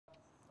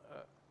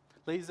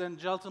Ladies and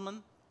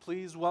gentlemen,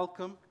 please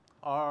welcome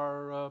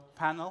our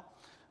panel,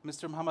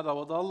 Mr. Mohamed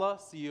Awadalla,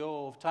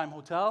 CEO of Time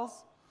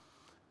Hotels.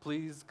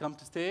 Please come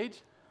to stage.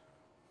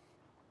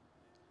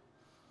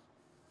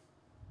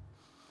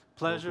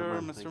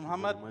 Pleasure, Mr.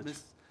 Mohamed.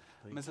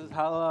 Mrs.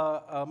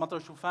 Hala,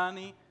 Matar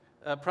Choufany,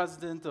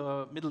 President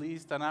of Middle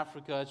East and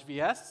Africa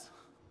HVS.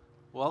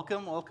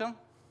 Welcome, welcome.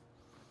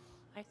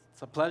 Hi.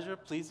 It's a pleasure,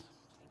 please.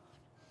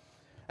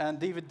 And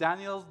David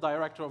Daniels,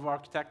 Director of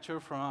Architecture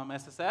from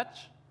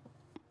SSH.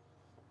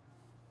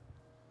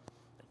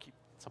 Thank you.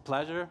 It's a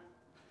pleasure.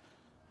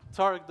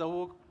 Tarek,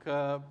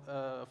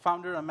 Daouk,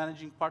 Founder and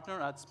Managing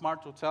Partner at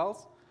Smartotel,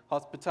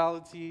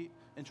 Hospitality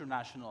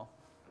International.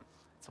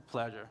 It's a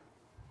pleasure.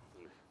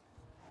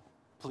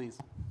 Please.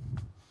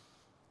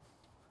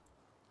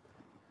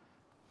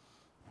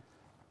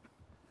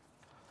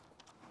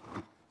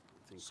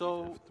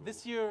 So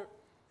this year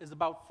is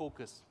about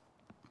focus.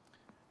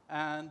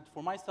 And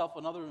for myself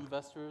and other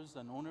investors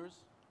and owners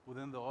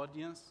within the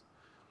audience,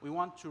 we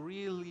want to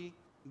really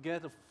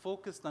get a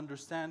focused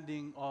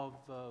understanding of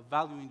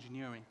value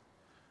engineering.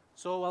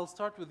 So I'll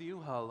start with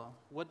you, Hala.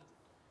 What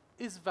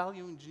is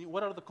value engineering?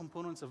 What are the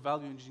components of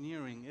value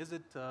engineering? Is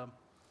it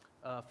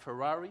a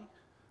Ferrari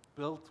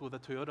built with a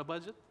Toyota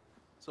budget?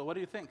 So what do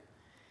you think?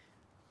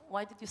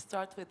 Why did you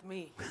start with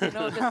me? You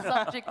know, the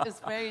subject is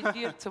very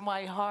dear to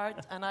my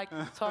heart, and I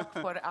could talk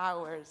for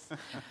hours.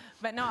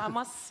 But no, I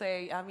must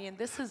say, I mean,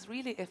 this is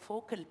really a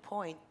focal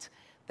point,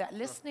 that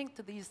listening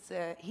to these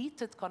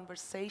heated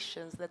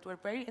conversations that were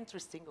very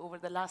interesting over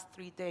the last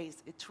 3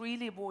 days, it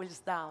really boils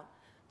down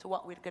to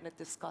what we're going to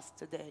discuss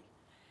today.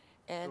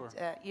 And,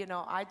 you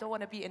know, I don't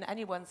want to be in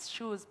anyone's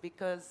shoes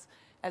because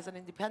as an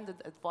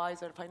independent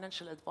advisor,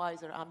 financial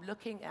advisor, I'm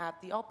looking at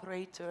the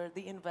operator,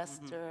 the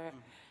investor,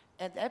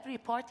 and every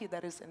party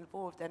that is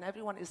involved, and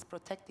everyone is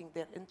protecting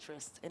their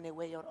interests in a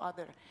way or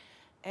other.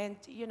 And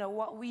you know,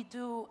 what we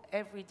do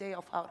every day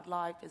of our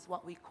life is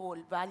what we call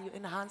value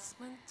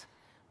enhancement,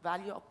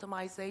 value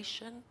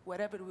optimization,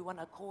 whatever we want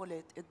to call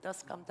it, it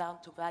does come down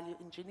to value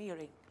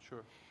engineering.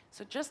 Sure.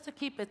 So just to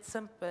keep it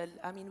simple,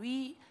 I mean,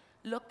 we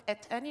look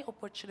at any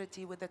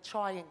opportunity with a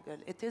triangle.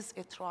 It is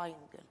a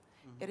triangle.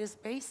 It is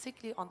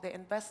basically on the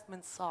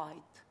investment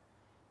side.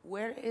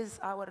 Where is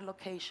our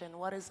location?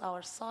 What is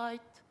our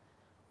site?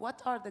 What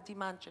are the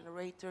demand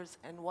generators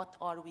and what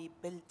are we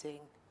building?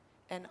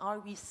 And are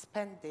we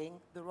spending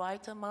the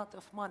right amount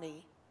of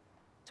money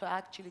to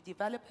actually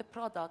develop a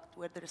product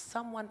where there is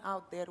someone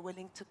out there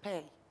willing to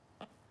pay?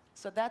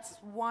 So that's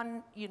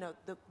one, you know,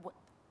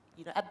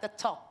 at the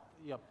top.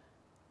 Yep.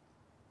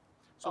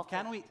 So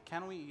can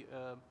we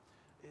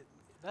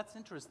that's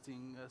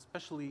interesting,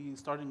 especially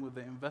starting with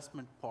the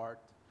investment part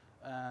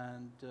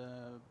and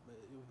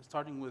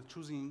starting with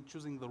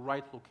choosing the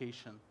right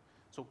location.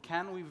 So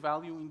can we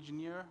value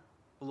engineer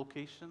a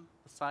location,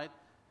 a site?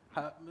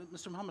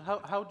 Mr. Mohamed,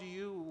 how do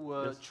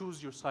you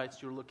choose your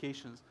sites, your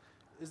locations?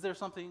 Is there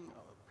something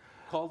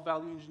called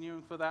value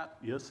engineering for that?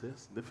 Yes,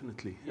 yes,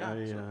 definitely.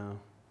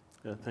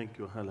 Yeah, thank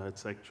you, Hala.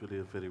 It's actually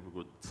a very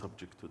good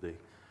subject today.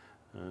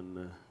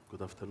 And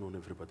good afternoon,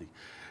 everybody.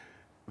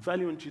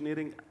 Value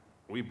engineering,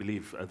 we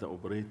believe, as an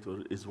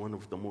operator, is one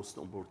of the most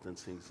important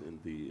things in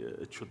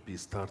the, it should be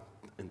start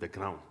in the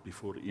ground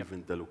before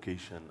even the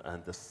location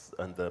and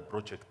the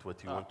project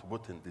what you want to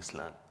put in this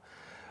land.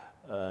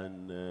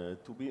 And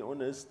to be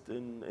honest,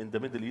 in the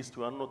Middle East,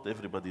 we are not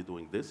everybody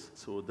doing this.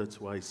 So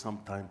that's why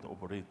sometimes the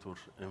operator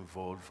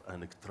involve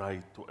and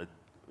try to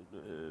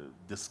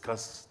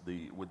discuss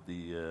with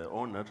the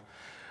owner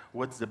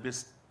what's the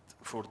best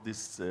for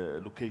this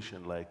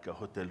location, like a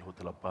hotel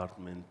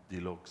apartment,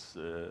 deluxe,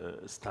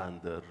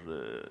 standard,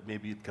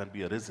 maybe it can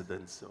be a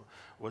residence, or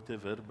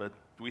whatever, but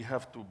we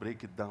have to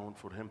break it down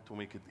for him to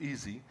make it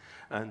easy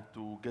and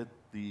to get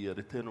the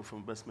return of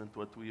investment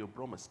what we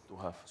promised to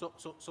have.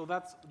 So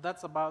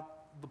that's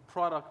about the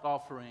product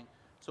offering.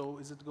 So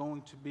is it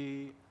going to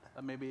be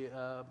maybe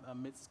a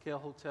mid-scale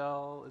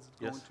hotel? Is it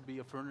going to be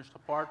a furnished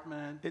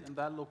apartment in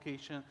that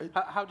location?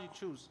 How do you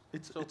choose?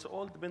 It's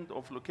all depend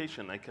of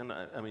location.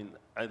 I mean,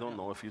 I don't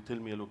know if you tell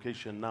me a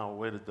location now,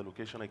 where is the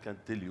location? I can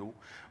tell you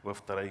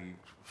after a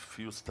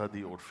few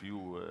study or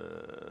few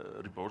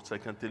reports. I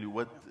can tell you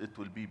what it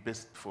will be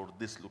best for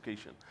this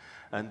location,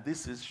 and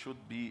this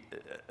should be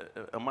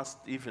a must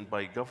even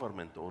by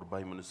government or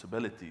by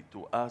municipality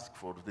to ask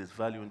for this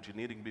value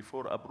engineering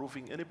before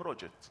approving any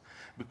project,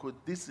 because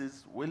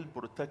this will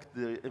protect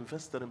the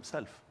investor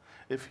himself.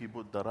 If he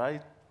put the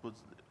right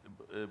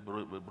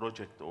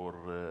project or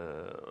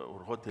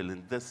hotel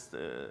in this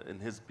in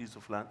his piece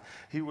of land,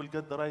 he will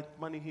get the right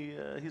money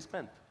he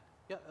spent.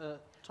 Yeah,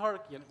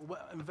 Tarek,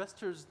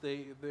 investors,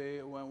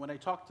 when I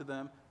talk to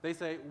them, they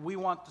say we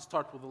want to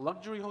start with a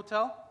luxury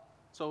hotel,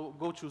 so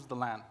go choose the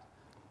land,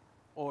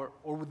 or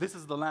this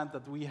is the land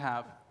that we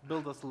have,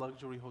 build us a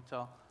luxury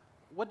hotel.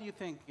 What do you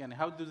think? And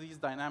how do these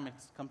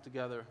dynamics come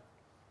together?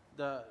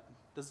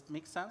 Does it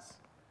make sense?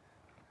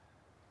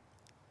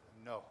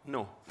 No.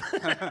 No.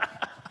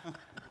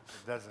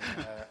 It doesn't.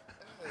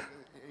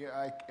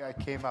 I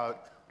came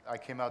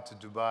out to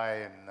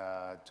Dubai in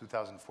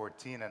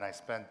 2014, and I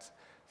spent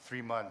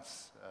 3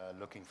 months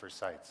looking for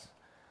sites.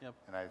 Yep.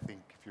 And I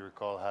think if you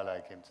recall, Hala,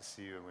 I came to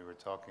see you and we were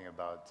talking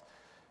about,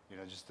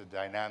 just the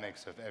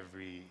dynamics of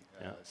every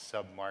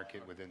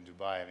sub-market within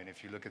Dubai. I mean,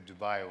 if you look at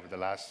Dubai over the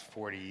last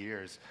 40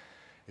 years,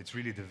 it's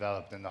really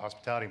developed, and the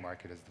hospitality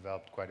market has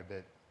developed quite a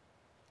bit.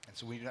 And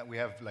so we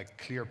have like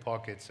clear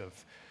pockets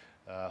of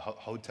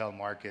hotel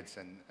markets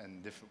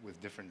and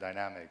with different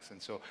dynamics. And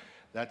so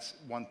that's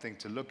one thing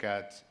to look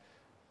at.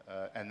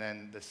 And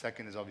then the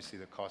second is obviously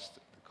the cost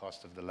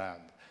of the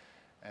land.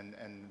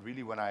 And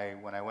really when I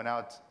went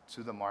out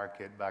to the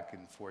market back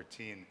in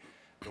 2014,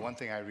 the one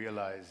thing I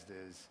realized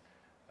is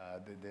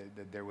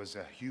that there was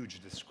a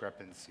huge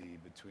discrepancy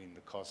between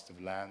the cost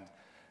of land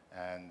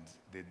and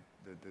the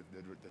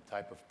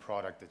type of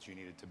product that you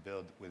needed to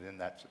build within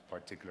that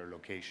particular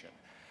location.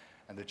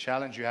 And the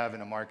challenge you have in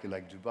a market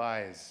like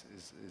Dubai is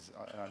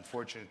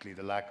unfortunately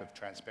the lack of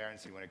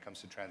transparency when it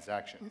comes to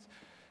transactions,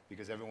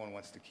 because everyone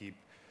wants to keep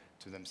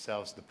to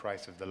themselves the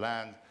price of the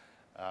land,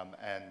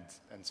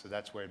 and so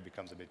that's where it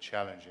becomes a bit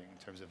challenging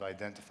in terms of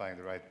identifying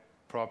the right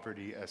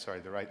property,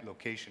 the right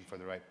location for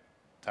the right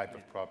type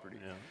of property.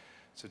 Yeah.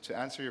 So to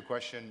answer your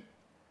question,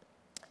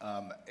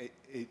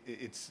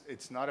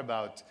 it's not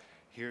about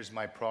here's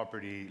my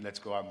property, let's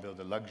go out and build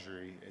a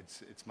luxury.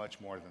 It's much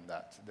more than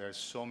that. There's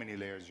so many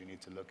layers you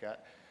need to look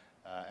at,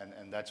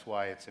 and that's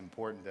why it's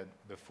important that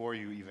before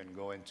you even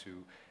go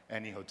into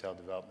any hotel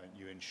development,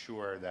 you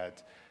ensure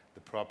that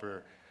the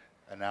proper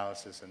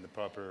analysis and the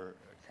proper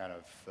kind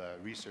of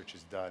research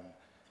is done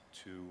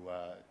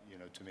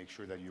to make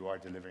sure that you are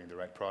delivering the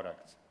right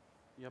product.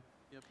 Yep.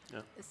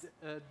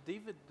 Yeah.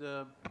 David,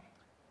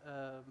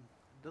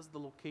 does the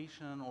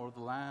location or the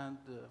land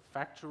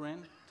factor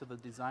in to the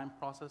design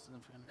process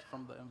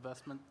from the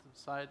investment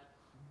side?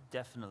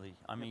 Definitely.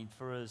 I mean,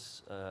 for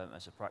us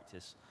as a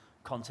practice,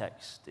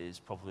 context is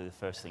probably the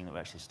first thing that we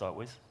actually start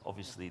with.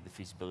 Obviously, the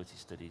feasibility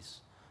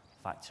studies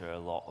factor a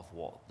lot of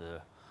what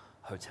the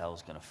hotel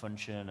is going to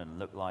function and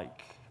look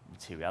like,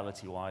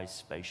 materiality-wise,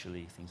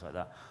 spatially, things like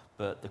that.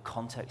 But the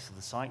context of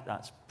the site,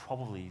 that's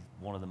probably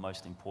one of the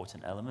most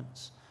important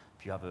elements.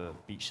 If you have a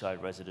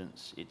beachside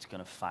residence, it's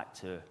going to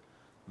factor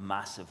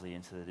massively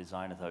into the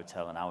design of the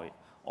hotel and how it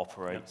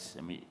operates.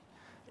 Yep. I mean,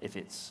 if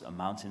it's a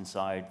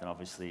mountainside, then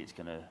obviously it's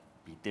going to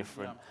be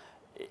different.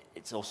 Yep.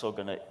 It's also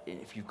going to,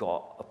 if you've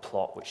got a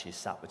plot which is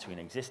sat between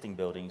existing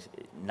buildings,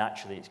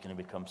 naturally it's going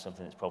to become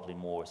something that's probably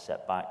more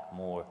set back,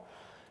 more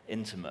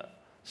intimate.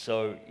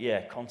 So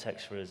yeah,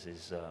 context for us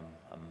is a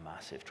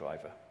massive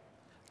driver.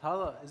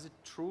 Hala, is it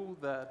true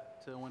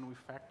that when we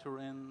factor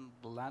in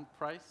the land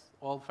price,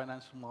 all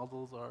financial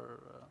models are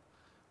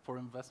for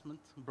investment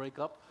break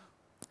up?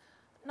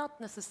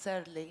 Not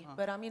necessarily,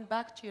 but I mean,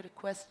 back to your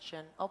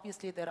question,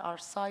 obviously there are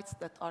sites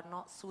that are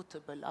not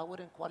suitable. I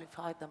wouldn't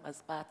qualify them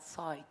as bad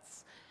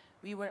sites.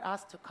 We were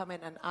asked to come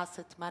in and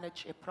asset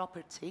manage a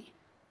property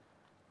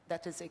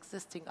that is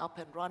existing up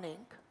and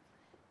running,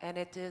 and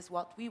it is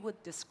what we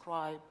would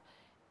describe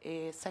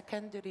a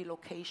secondary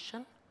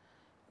location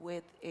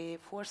with a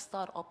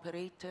 4-star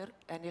operator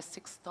and a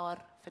 6-star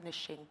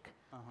finishing.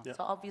 Yeah.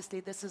 So obviously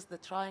this is the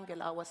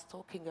triangle I was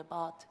talking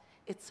about.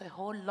 It's a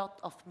whole lot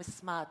of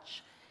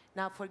mismatch.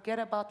 Now forget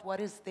about what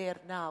is there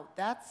now.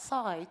 That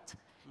site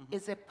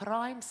is a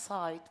prime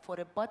site for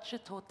a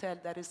budget hotel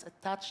that is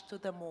attached to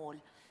the mall,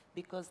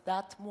 because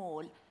that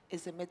mall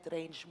is a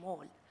mid-range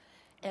mall.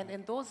 And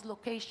in those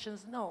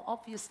locations, no,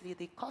 obviously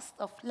the cost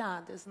of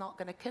land is not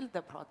going to kill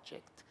the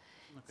project.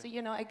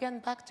 Okay. So, again,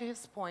 back to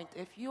his point,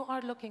 if you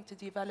are looking to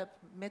develop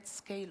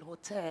mid-scale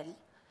hotel,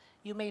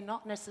 you may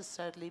not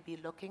necessarily be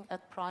looking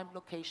at prime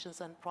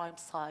locations and prime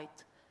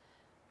site.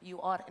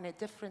 You are in a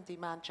different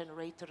demand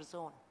generator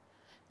zone.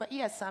 But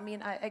yes, I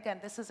mean, again,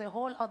 this is a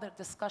whole other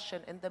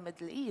discussion in the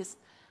Middle East.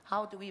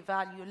 How do we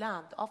value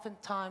land?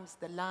 Oftentimes,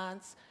 the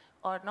lands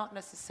are not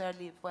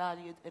necessarily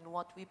valued in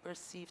what we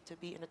perceive to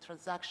be in a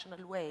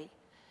transactional way.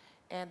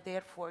 And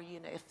therefore,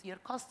 if your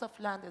cost of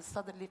land is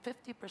suddenly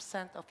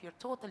 50% of your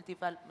total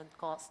development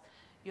cost,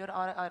 your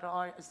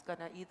IRR is going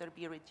to either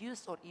be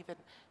reduced or even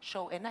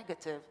show a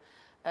negative.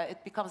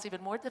 It becomes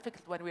even more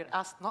difficult when we're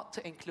asked not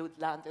to include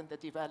land in the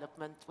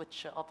development,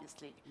 which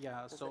obviously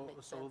doesn't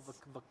make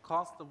sense. The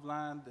cost of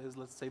land is,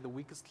 let's say, the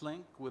weakest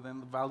link within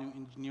the value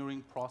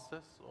engineering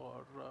process,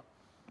 or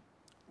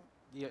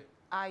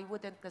I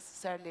wouldn't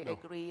necessarily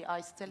agree.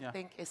 I still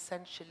think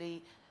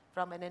essentially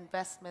from an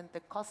investment,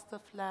 the cost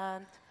of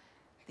land,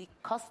 the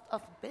cost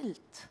of build.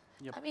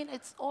 Yep. I mean,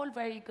 it's all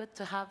very good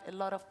to have a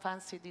lot of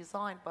fancy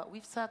design, but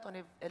we've sat on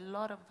a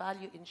lot of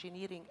value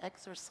engineering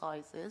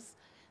exercises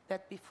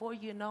that before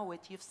you know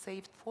it, you've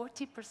saved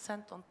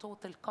 40% on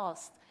total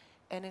cost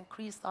and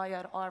increased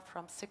IRR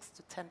from 6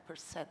 to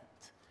 10%.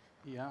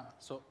 Yeah,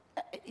 so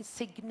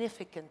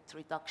significant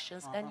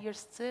reductions, and you're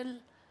still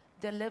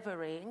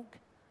delivering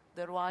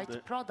the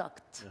right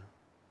product.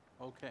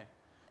 Yeah. Okay.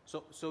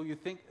 So you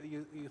think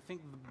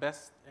the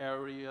best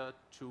area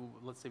to,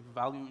 let's say,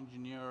 value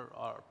engineer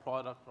our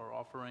product or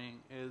offering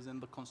is in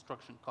the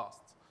construction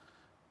costs?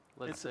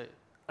 Let's say.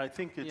 I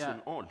think it's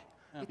in all.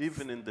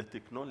 Even in the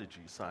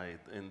technology side,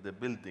 in the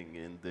building,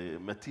 in the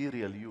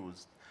material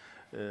used,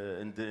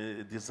 in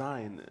the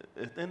design,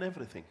 in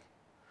everything.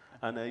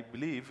 And I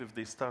believe if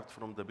they start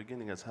from the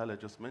beginning, as Hala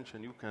just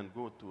mentioned, you can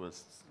go to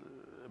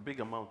a big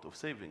amount of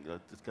saving.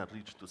 It can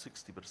reach to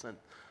 60%.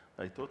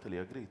 I totally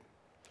agree.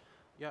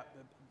 Yeah,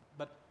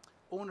 but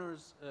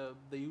owners,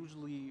 they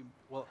usually,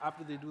 well,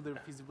 after they do their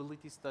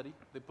feasibility study,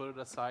 they put it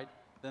aside,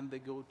 then they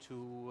go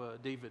to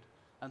David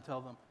and tell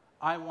them,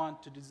 I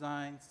want to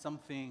design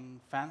something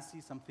fancy,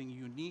 something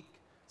unique,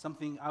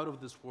 something out of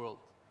this world.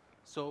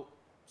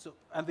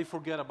 And they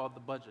forget about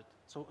the budget.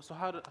 So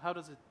how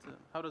does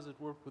it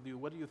work with you?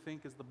 What do you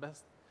think is the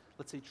best,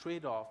 let's say,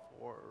 trade-off,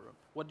 or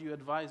what do you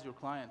advise your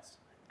clients?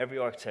 Every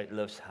architect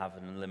loves to have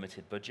an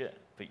unlimited budget,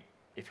 but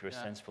if you're a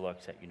sensible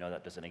architect, you know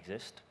that doesn't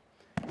exist.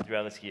 The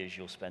reality is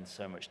you'll spend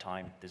so much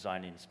time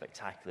designing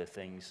spectacular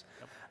things,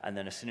 and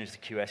then as soon as the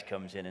QS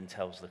comes in and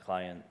tells the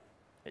client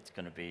it's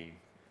going to be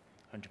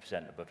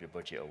 100% above your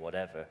budget or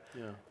whatever,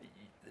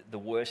 the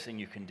worst thing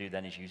you can do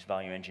then is use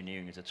value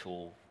engineering as a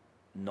tool,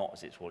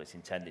 not as what it's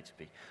intended to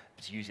be,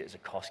 but to use it as a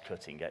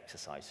cost-cutting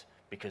exercise,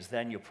 because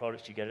then your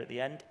product you get at the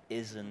end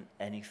isn't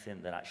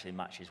anything that actually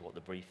matches what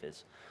the brief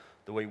is.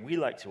 The way we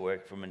like to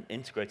work from an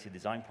integrated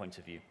design point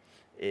of view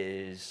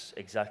is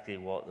exactly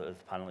what the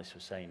panelists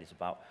were saying, is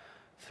about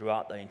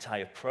throughout the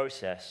entire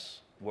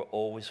process, we're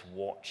always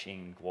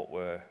watching what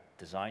we're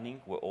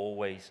designing. We're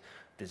always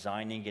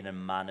designing in a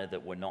manner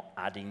that we're not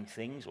adding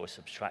things or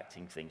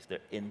subtracting things. They're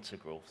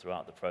integral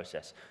throughout the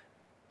process.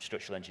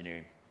 Structural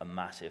engineering, a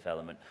massive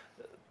element.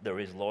 There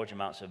is large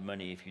amounts of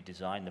money if you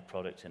design the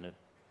product in a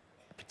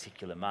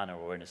particular manner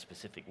or in a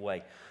specific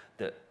way,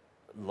 that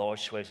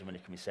large swathes of money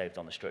can be saved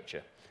on the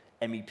structure.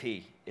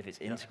 MEP, if it's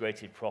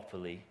integrated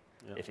properly,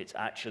 if it's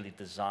actually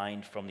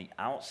designed from the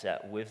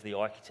outset with the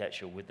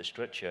architecture, with the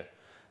structure,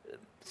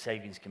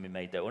 savings can be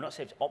made there. Well, not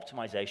savings,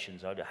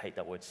 optimizations. I hate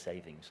that word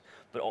savings,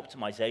 but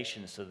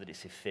optimizations so that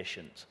it's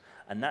efficient.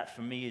 And that,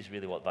 for me, is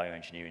really what value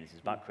engineering is.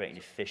 It's about creating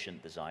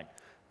efficient design.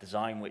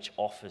 Design which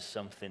offers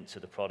something to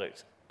the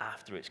product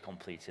after it's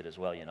completed as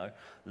well, you know.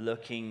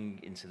 Looking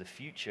into the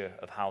future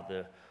of how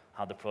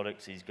the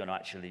product is going to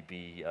actually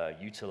be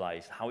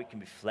utilized, how it can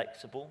be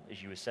flexible,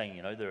 as you were saying,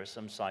 you know. There are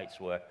some sites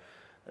where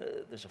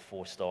there's a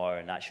 4-star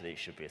and actually it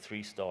should be a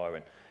 3-star,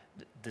 and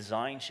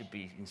design should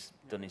be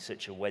done in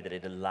such a way that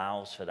it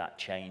allows for that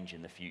change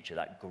in the future,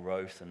 that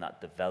growth and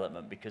that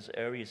development, because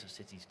areas of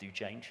cities do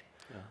change.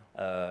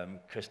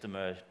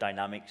 Customer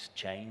dynamics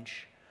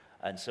change.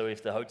 And so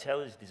if the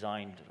hotel is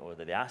designed, or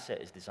the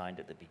asset is designed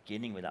at the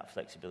beginning with that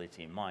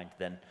flexibility in mind,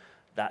 then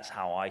that's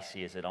how I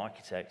see as an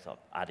architect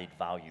added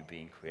value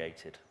being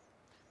created.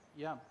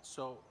 Yeah,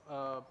 so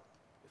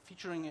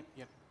featuring it,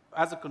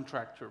 as a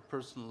contractor,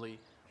 personally,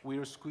 we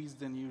are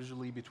squeezed in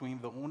usually between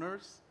the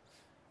owners,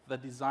 the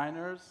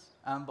designers,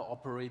 and the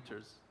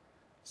operators.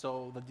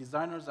 So the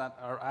designers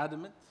are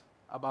adamant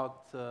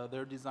about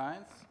their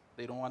designs.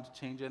 They don't want to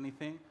change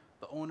anything.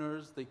 The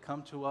owners, they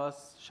come to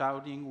us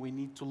shouting, we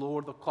need to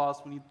lower the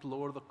cost, we need to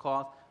lower the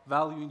cost,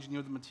 value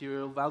engineer the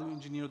material, value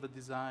engineer the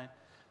design.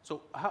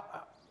 So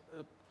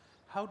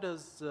how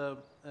does the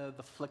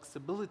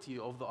flexibility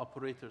of the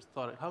operators,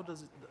 Tarek,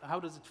 how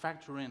does it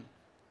factor in?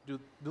 Do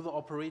the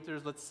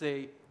operators, let's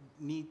say,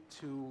 need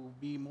to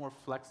be more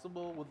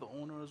flexible with the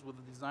owners, with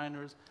the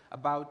designers,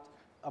 about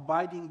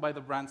abiding by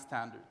the brand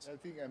standards? I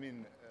think, I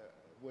mean,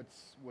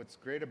 what's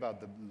great about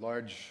the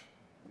large,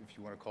 if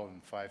you want to call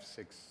them 5,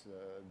 6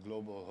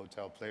 global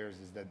hotel players,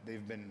 is that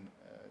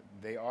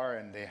they are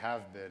and they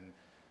have been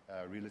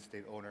real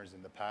estate owners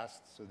in the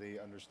past, so they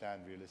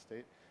understand real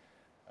estate.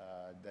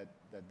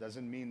 That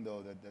doesn't mean,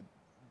 though, that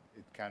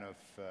it kind of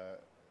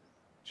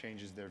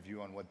changes their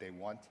view on what they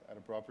want at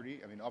a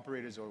property. I mean,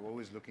 operators are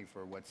always looking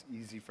for what's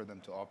easy for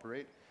them to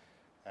operate,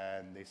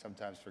 and they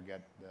sometimes forget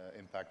the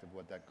impact of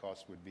what that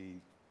cost would be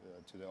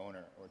to the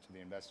owner or to the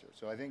investor.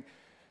 So I think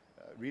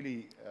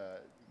really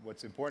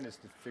what's important is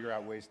to figure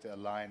out ways to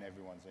align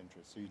everyone's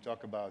interests. So you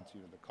talk about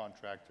the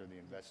contractor, the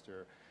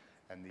investor,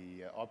 and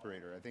the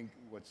operator. I think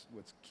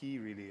what's key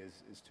really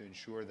is to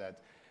ensure that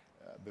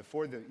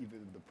before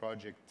even the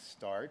project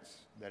starts,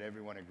 that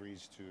everyone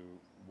agrees to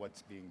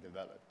what's being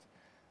developed.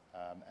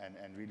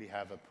 And really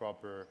have a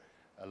proper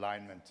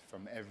alignment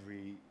from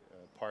every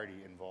party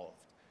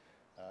involved.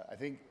 I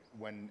think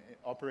when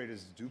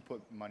operators do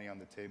put money on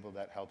the table,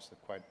 that helps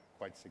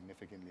quite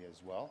significantly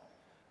as well.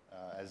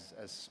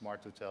 As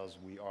Smartotels,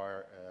 we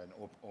are an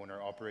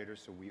owner-operator,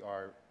 so we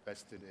are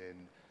vested in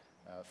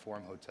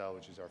Forum Hotel,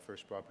 which is our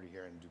first property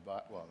here in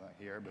Dubai. Well, not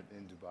here, but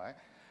in Dubai.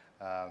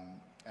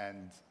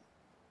 And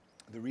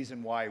the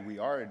reason why we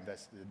are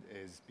invested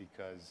is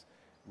because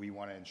we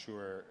want to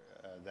ensure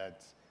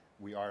that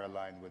we are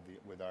aligned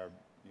with our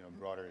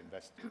broader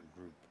investor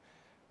group.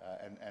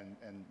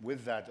 And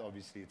with that,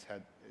 obviously, it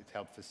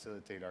helped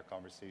facilitate our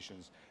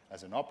conversations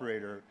as an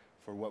operator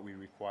for what we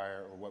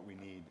require or what we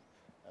need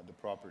the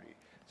property.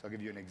 So I'll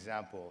give you an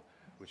example,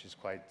 which is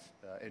quite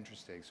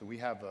interesting. So we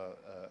have a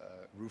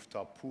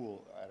rooftop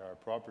pool at our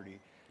property,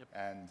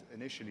 and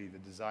initially the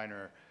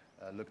designer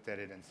looked at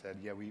it and said,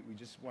 yeah, we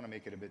just want to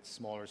make it a bit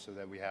smaller so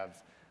that we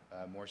have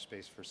more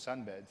space for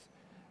sunbeds.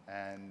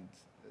 And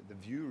the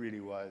view really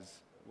was,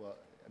 well,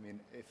 I mean,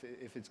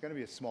 if it's going to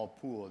be a small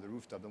pool, the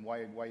rooftop, then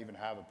why even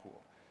have a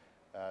pool?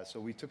 So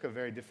we took a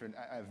very different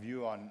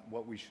view on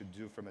what we should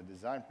do from a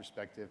design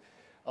perspective.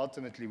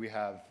 Ultimately, we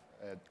have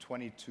a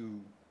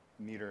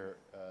 22-meter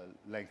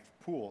length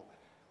pool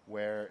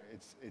where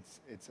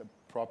it's a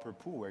proper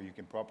pool where you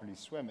can properly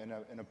swim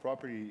in a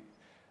property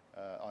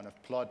on a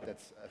plot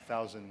that's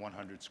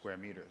 1,100 square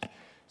meters.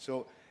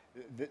 So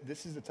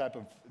this is the type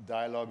of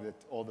dialogue that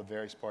all the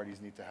various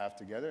parties need to have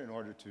together in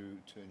order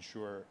to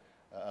ensure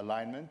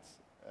alignment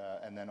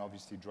and then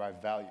obviously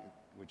drive value,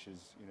 which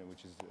is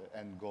the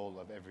end goal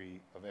of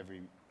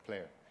every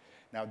player.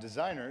 Now,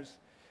 designers,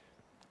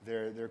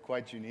 they're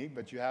quite unique,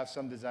 but you have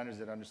some designers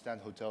that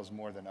understand hotels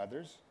more than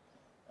others,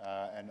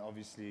 and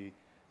obviously,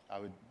 I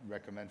would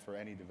recommend for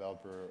any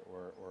developer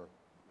or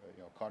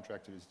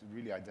contractors to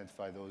really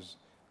identify those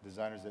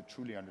designers that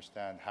truly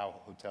understand how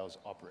hotels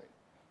operate.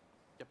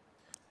 Yep.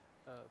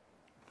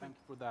 Thank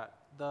you for that.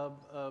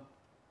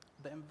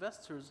 The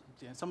investors,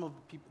 some of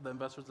the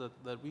investors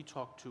that we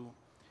talk to,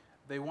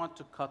 they want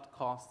to cut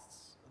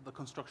costs, the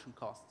construction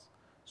costs.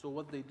 So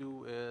what they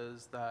do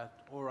is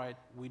that, all right,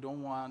 we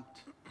don't want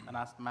an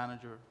asset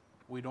manager.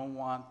 We don't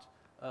want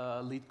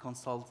a lead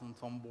consultant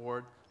on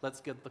board.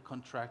 Let's get the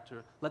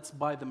contractor. Let's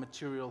buy the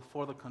material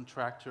for the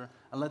contractor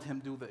and let him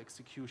do the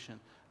execution.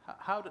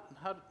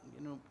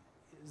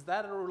 Is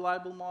that a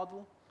reliable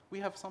model? We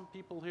have some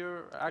people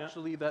here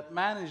actually that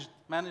manage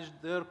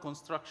their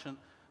construction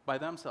by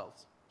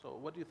themselves. So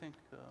what do you think?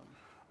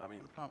 I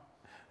mean,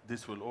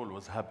 this will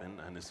always happen,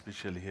 and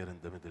especially here in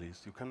the Middle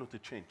East. You cannot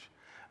change.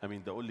 I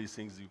mean, the only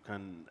things you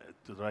can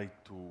try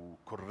to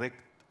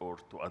correct or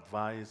to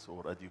advise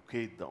or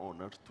educate the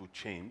owner to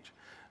change,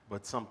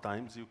 but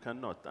sometimes you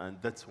cannot, and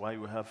that's why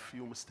we have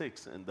few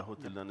mistakes in the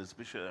hotel, and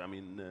especially, I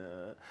mean,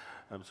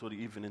 I'm sorry,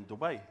 even in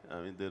Dubai.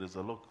 I mean, there is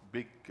a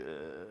big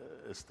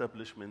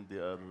establishment.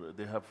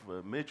 They have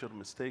major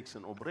mistakes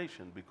in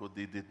operation because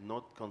they did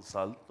not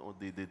consult or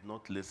they did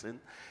not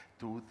listen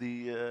to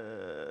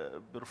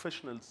the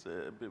professionals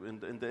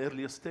in the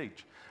earlier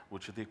stage,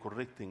 which they're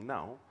correcting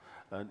now.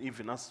 And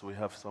even us, we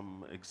have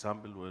some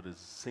example where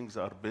things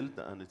are built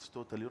and it's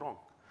totally wrong.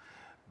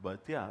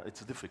 But yeah,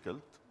 it's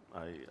difficult.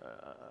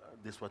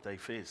 This is what I'm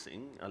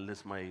facing,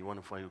 unless one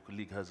of my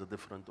colleagues has a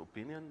different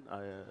opinion.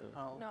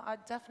 No,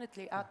 I'd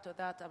definitely add to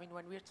that. I mean,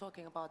 when we're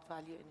talking about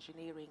value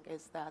engineering,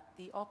 is that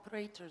the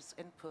operator's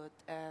input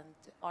and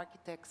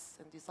architects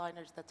and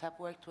designers that have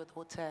worked with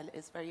hotel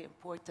is very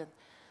important.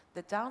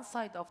 The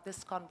downside of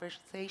this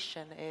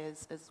conversation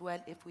is, as well,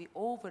 if we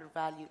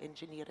overvalue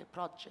engineer a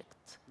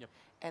project. Yep.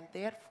 And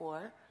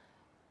therefore,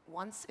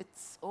 once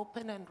it's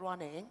open and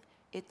running,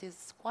 it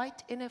is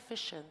quite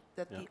inefficient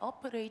that the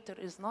operator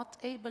is not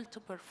able to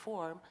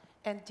perform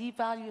and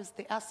devalues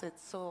the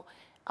assets. So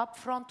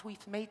upfront,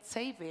 we've made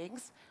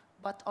savings,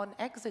 but on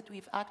exit,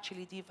 we've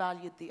actually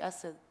devalued the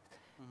asset.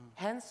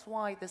 Hence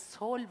why this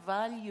whole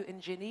value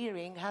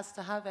engineering has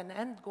to have an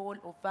end goal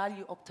of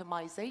value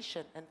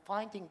optimization, and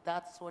finding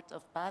that sort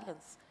of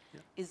balance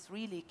is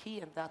really key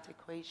in that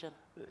equation.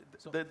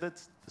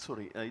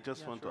 Sorry, I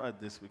just want to add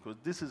this because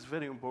this is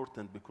very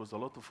important, because a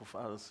lot of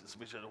us,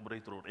 especially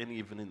operator or any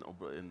even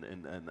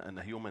in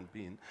a human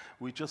being,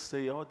 we just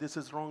say, oh, this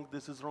is wrong,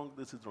 this is wrong,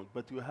 this is wrong.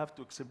 But you have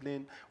to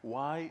explain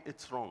why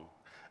it's wrong.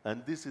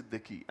 And this is the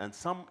key. And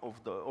some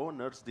of the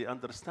owners, they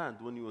understand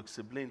when you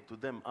explain to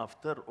them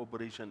after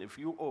operation, if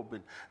you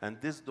open and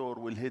this door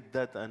will hit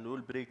that and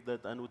will break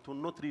that and it will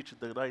not reach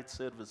the right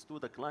service to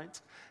the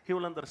clients, he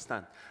will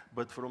understand.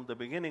 But from the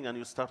beginning, and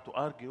you start to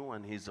argue,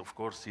 and of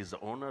course, he's the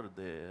owner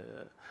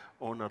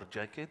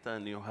jacket,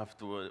 and you have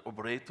to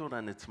operator,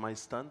 and it's my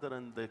standard,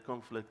 and the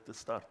conflict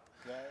start.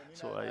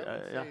 Yeah,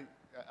 I mean,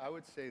 I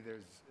would say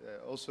there's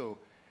also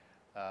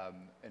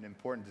an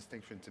important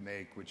distinction to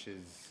make, which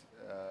is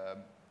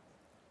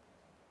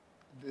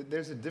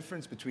there's a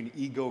difference between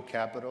ego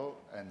capital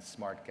and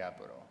smart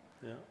capital.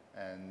 Yeah.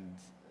 And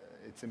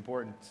it's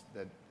important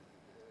that,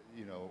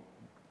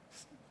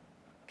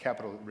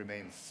 capital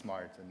remains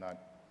smart and not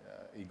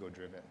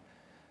ego-driven.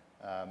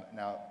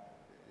 Now,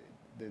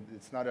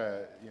 it's not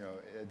at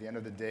the end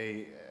of the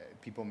day,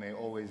 people may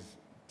always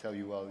tell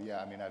you, well,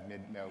 yeah, I mean, I've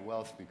made my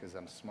wealth because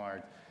I'm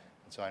smart,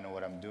 and so I know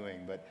what I'm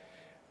doing. But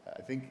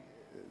I think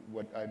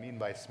what I mean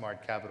by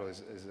smart capital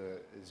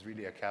is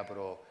really a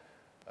capital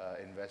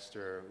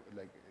investor,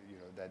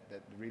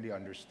 that really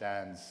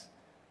understands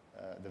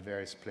the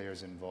various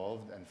players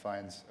involved and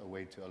finds a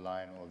way to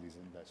align all these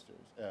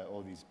investors,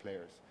 all these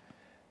players.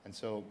 And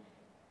so,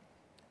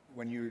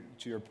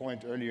 to your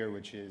point earlier,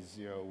 which is,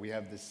 we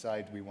have this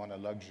site, we want a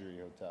luxury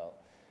hotel,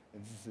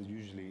 and this is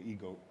usually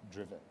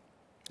ego-driven.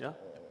 Yeah.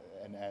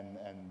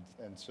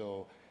 And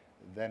so,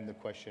 then the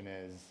question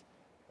is,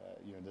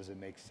 does it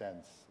make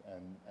sense?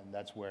 And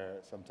that's where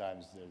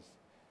sometimes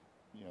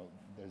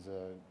there's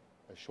a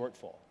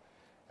shortfall.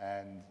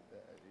 And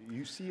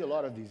you see a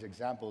lot of these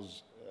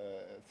examples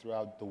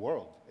throughout the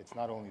world. It's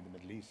not only the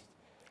Middle East.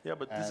 Yeah,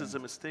 but this is a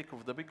And mistake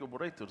of the big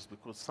operators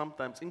because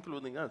sometimes,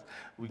 including us,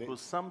 because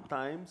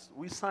sometimes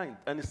we signed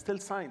and still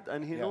signed,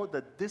 and he Yeah. know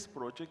that this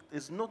project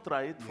is not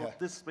right for Yeah.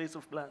 this space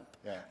of land,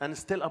 Yeah. and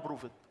still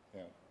approve it.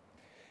 Yeah.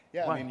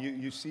 Yeah, Why? I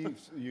mean, you see,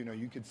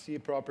 you could see a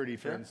property,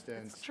 for Yeah.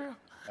 instance, It's true.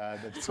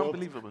 that's It's built,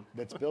 unbelievable.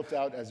 that's built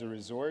out as a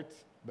resort,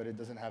 but it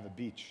doesn't have a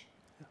beach.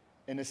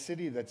 In a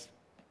city that's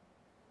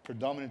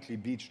predominantly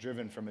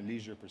beach-driven from a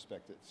leisure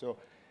perspective. So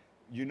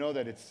you know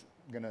that it's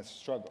going to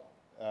struggle.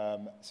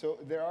 So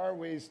there are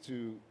ways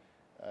to,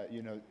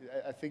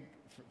 I think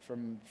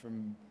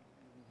from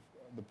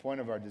the point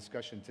of our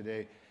discussion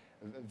today,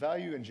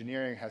 value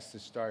engineering has to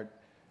start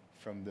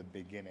from the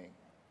beginning.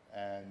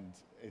 And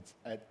it's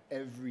at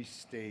every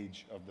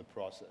stage of the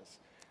process,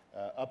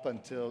 up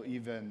until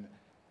even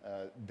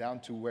down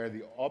to where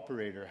the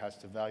operator has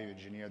to value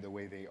engineer the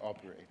way they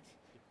operate.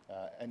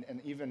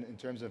 And even in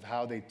terms of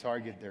how they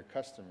target their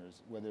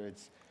customers, whether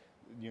it's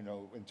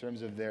in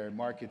terms of their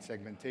market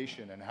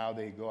segmentation and how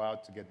they go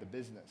out to get the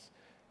business.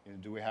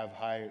 Do we have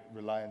high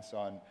reliance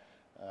on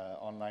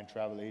online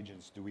travel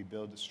agents? Do we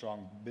build a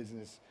strong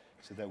business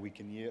so that we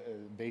can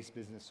base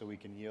business so we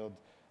can yield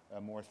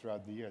more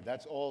throughout the year?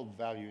 That's all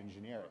value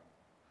engineering.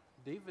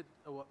 David,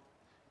 do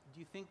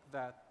you think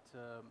that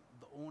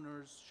the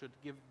owners should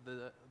give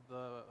the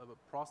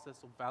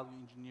process of value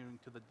engineering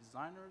to the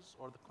designers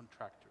or the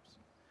contractors?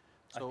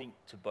 I think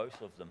to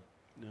both of them.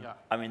 Yeah.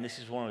 I mean, this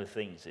is one of the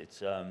things.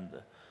 It's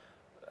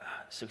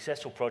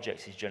successful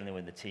projects is generally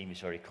when the team is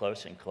very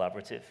close and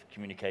collaborative,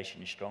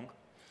 communication is strong.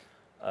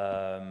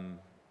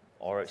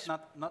 It's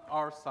not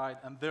our side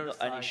and their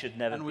side. And it should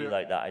never be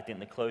like that. I think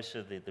the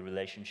closer the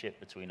relationship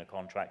between a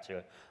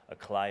contractor, a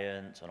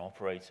client, an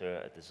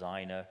operator, a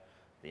designer,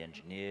 the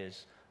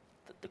engineers,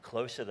 the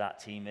closer that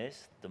team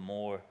is, the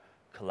more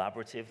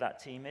collaborative that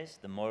team is,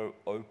 the more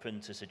open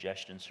to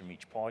suggestions from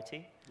each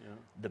party,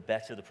 the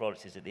better the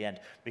product is at the end.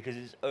 Because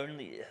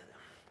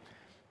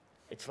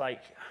it's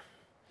like,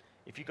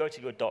 if you go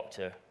to your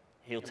doctor,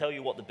 he'll tell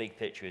you what the big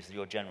picture is,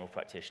 your general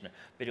practitioner,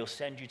 but he'll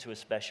send you to a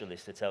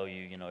specialist to tell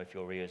you, if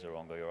your ears are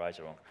wrong or your eyes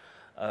are wrong.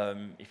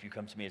 If you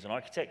come to me as an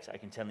architect, I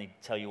can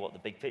tell you what the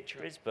big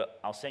picture is, but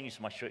I'll send you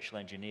to my structural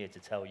engineer to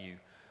tell you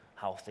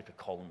how thick a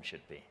column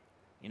should be.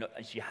 And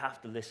so you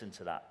have to listen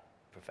to that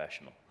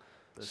professional.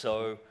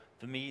 So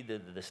for me,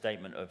 the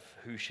statement of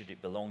who should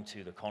it belong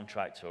to, the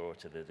contractor or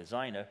to the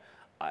designer,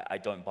 I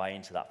don't buy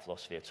into that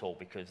philosophy at all,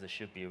 because there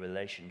should be a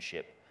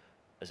relationship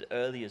as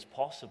early as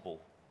possible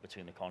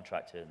between the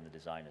contractor and the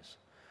designers.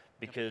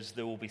 Because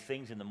there will be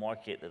things in the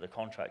market that the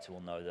contractor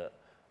will know that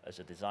as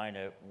a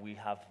designer, we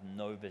have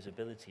no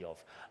visibility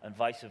of. And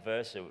vice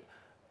versa,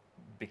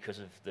 because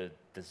of the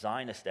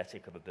design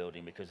aesthetic of a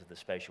building, because of the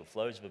spatial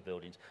flows of a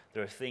building,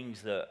 there are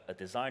things that a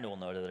designer will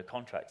know that a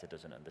contractor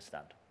doesn't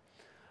understand.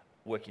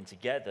 Working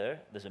together,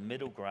 there's a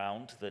middle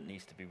ground that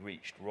needs to be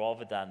reached,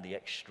 rather than the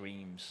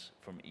extremes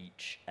from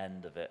each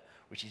end of it,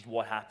 which is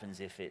what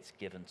happens if it's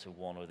given to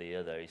one or the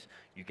other. Is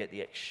you get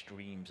the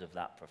extremes of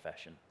that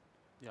profession.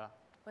 Yeah.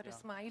 But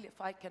Ismail,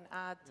 if I can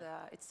add,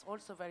 it's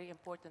also very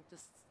important to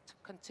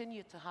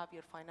continue to have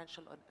your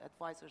financial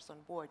advisors on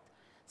board,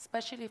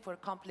 especially for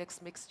complex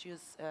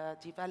mixed-use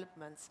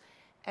developments.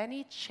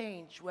 Any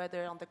change,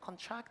 whether on the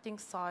contracting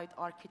side,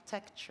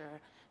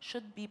 architecture,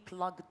 should be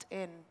plugged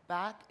in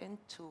back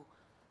into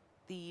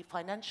the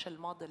financial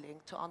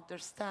modeling to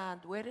understand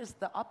where is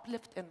the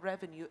uplift in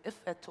revenue, if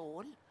at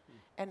all,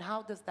 and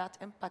how does that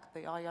impact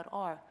the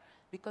IRR.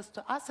 Because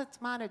to asset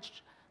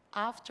manage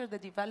after the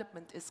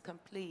development is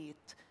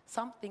complete,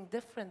 something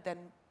different than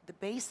the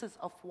basis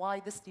of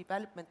why this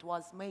development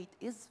was made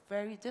is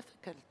very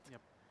difficult.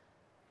 Yep.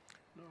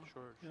 No,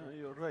 Sure. Yeah,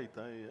 you're right.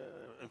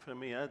 If I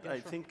may add, I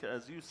think,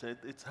 as you said,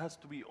 it has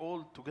to be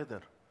all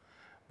together.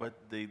 But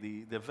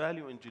the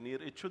value engineer,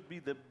 it should be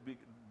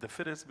the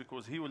first,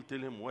 because he will tell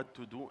him what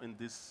to do in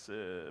this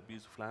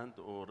piece of land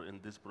or in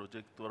this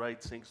project, the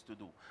right things to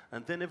do.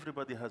 And then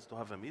everybody has to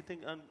have a meeting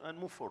and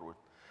move forward.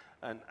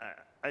 And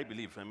I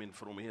believe,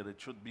 from here, it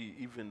should be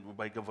even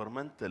by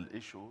governmental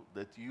issue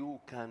that you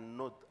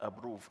cannot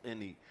approve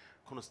any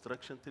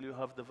construction till you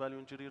have the value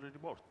engineering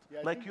report. Yeah,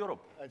 like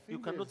Europe, you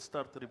cannot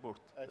start a report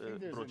I think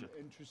there's project.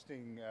 An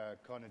interesting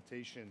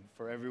connotation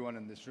for everyone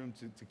in this room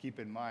to keep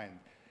in mind.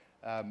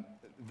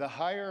 The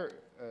higher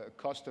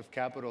cost of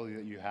capital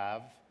that you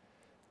have,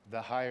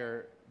 the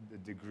higher the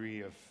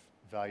degree of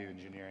value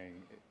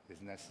engineering is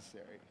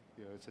necessary.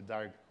 It's a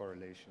direct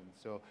correlation.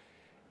 So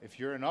if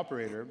you're an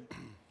operator,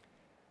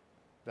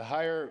 the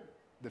higher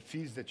the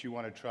fees that you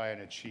want to try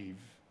and achieve,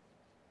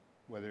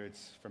 whether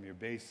it's from your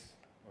base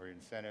or your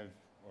incentive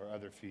or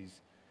other fees,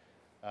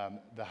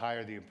 the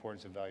higher the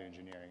importance of value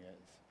engineering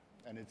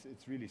is. And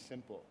it's really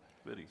simple.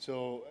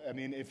 So,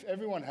 if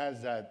everyone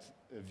has that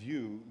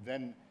view,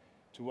 then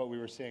to what we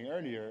were saying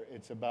earlier,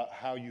 it's about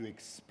how you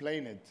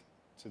explain it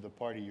to the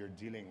party you're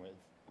dealing with,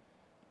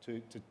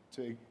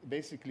 to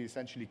basically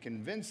essentially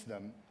convince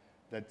them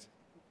that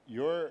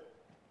your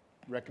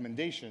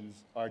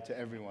recommendations are to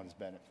everyone's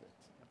benefit.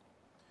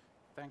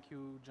 Thank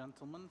you,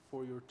 gentlemen,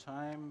 for your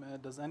time.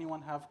 Does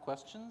anyone have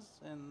questions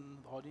in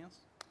the audience?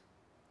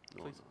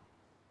 No, please. no.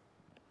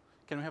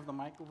 Can we have the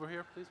mic over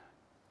here, please?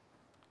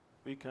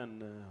 We can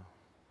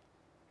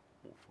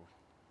move for.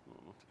 No,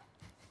 not.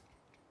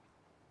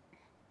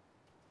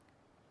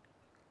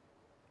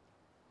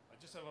 I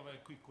just have a very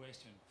quick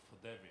question for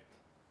David.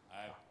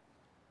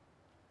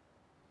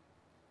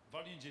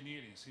 Value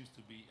engineering seems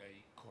to be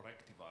a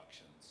corrective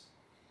actions,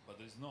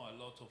 but there's not a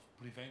lot of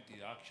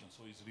preventive action,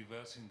 so it's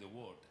reversing the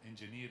word,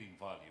 engineering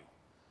value.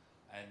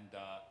 And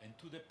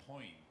to the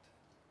point,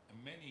 in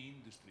many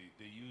industries,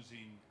 they're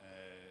using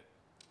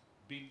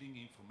building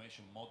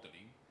information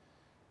modeling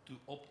to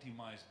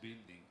optimize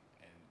building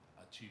and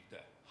achieve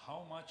that.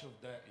 How much of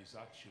that is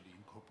actually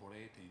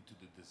incorporated into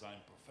the design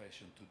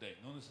profession today?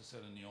 Not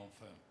necessarily in your own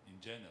firm, in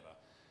general.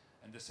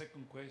 And the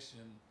second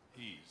question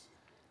is,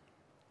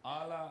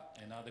 Hala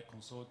and other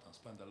consultants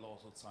spend a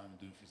lot of time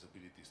doing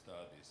feasibility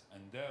studies,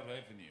 and their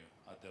revenue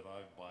are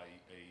derived by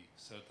a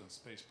certain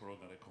space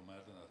program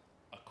recommended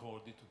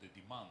according to the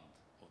demand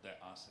of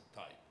that asset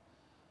type.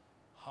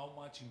 How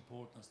much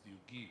importance do you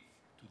give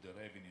to the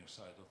revenue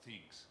side of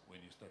things when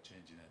you start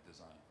changing a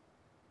design?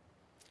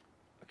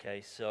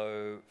 Okay,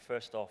 so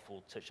first off,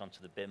 we'll touch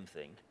onto the BIM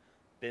thing.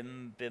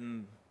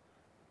 BIM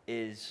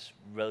is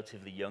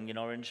relatively young in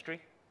our industry.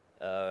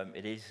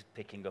 It is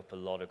picking up a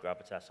lot of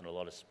gravitas and a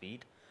lot of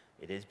speed.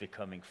 It is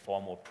becoming far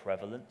more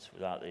prevalent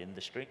without the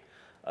industry.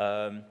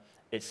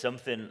 It's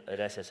something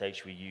at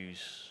SSH we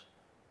use,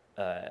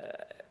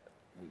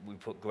 we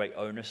put great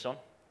onus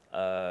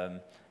on,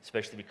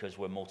 especially because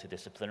we're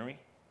multidisciplinary.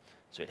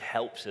 So it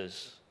helps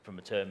us from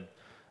a term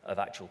of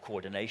actual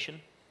coordination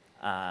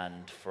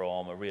and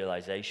from a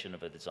realization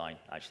of a design,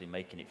 actually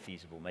making it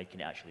feasible,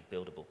 making it actually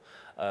buildable.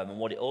 And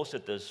what it also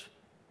does,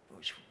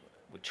 which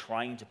we're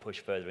trying to push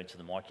further into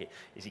the market,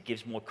 is it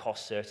gives more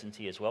cost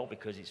certainty as well,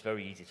 because it's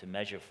very easy to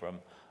measure from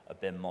a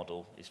BIM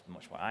model. It's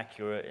much more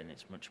accurate and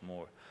it's much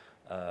more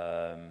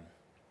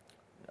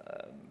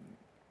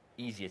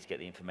easier to get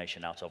the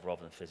information out of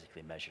rather than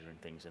physically measuring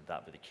things and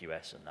that with the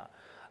QS and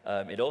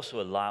that. It also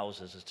allows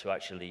us to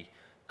actually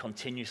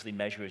continuously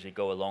measure as we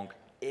go along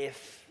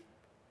if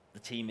the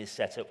team is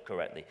set up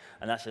correctly.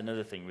 And that's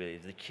another thing really.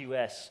 The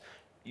QS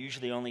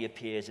usually only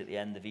appears at the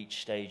end of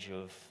each stage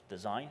of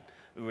design.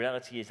 The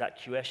reality is that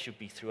QS should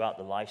be throughout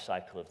the life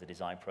cycle of the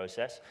design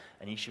process,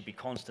 and he should be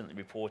constantly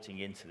reporting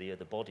into the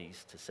other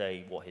bodies to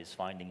say what his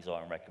findings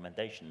are and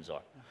recommendations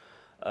are.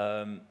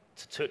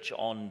 To touch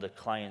on the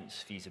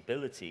client's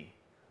feasibility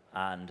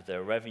and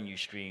their revenue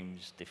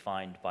streams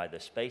defined by the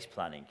space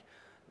planning,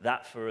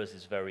 that for us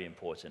is very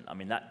important. I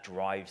mean, that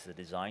drives the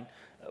design.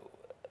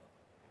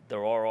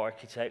 There are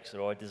architects,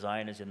 there are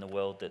designers in the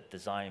world that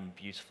design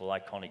beautiful,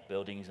 iconic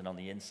buildings, and on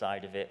the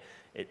inside of it,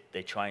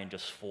 they try and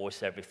just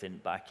force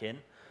everything back in.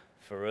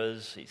 For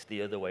us, it's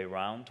the other way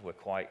around. We're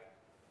quite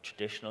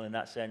traditional in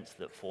that sense,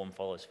 that form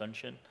follows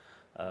function.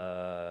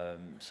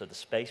 So the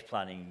space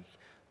planning,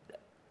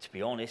 to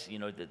be honest, you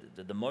know,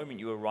 the moment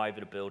you arrive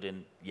at a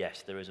building,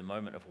 yes, there is a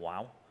moment of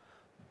wow,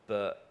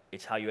 but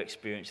it's how you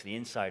experience the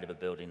inside of a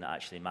building that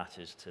actually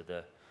matters to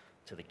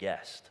the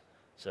guest.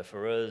 So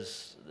for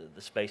us,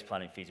 the space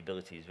planning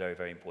feasibility is very,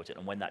 very important.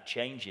 And when that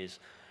changes,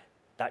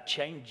 that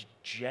change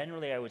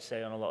generally, I would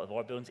say, on a lot of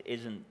our buildings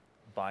isn't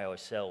by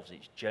ourselves.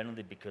 It's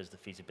generally because the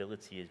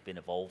feasibility has been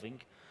evolving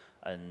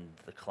and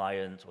the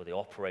client or the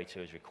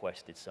operator has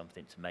requested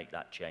something to make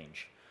that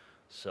change.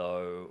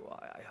 So,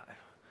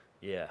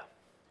 yeah.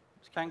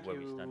 Thank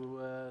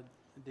you,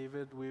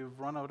 David. We've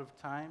run out of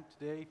time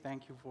today.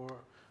 Thank you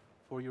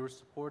for your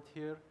support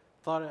here.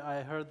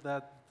 I heard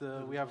that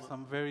we have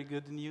some very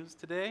good news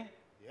today.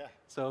 Yeah.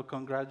 So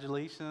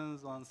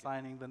congratulations on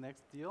signing the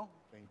next deal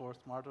for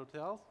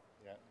Smartotel.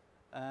 Yeah.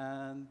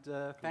 And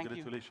thank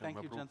you, Congratulations,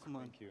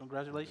 gentlemen. Thank you.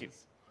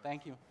 Congratulations.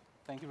 Thank you.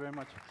 Thank you very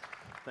much.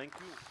 Thank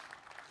you.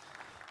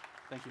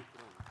 Thank you.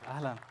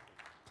 Ahlan.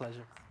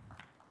 Pleasure.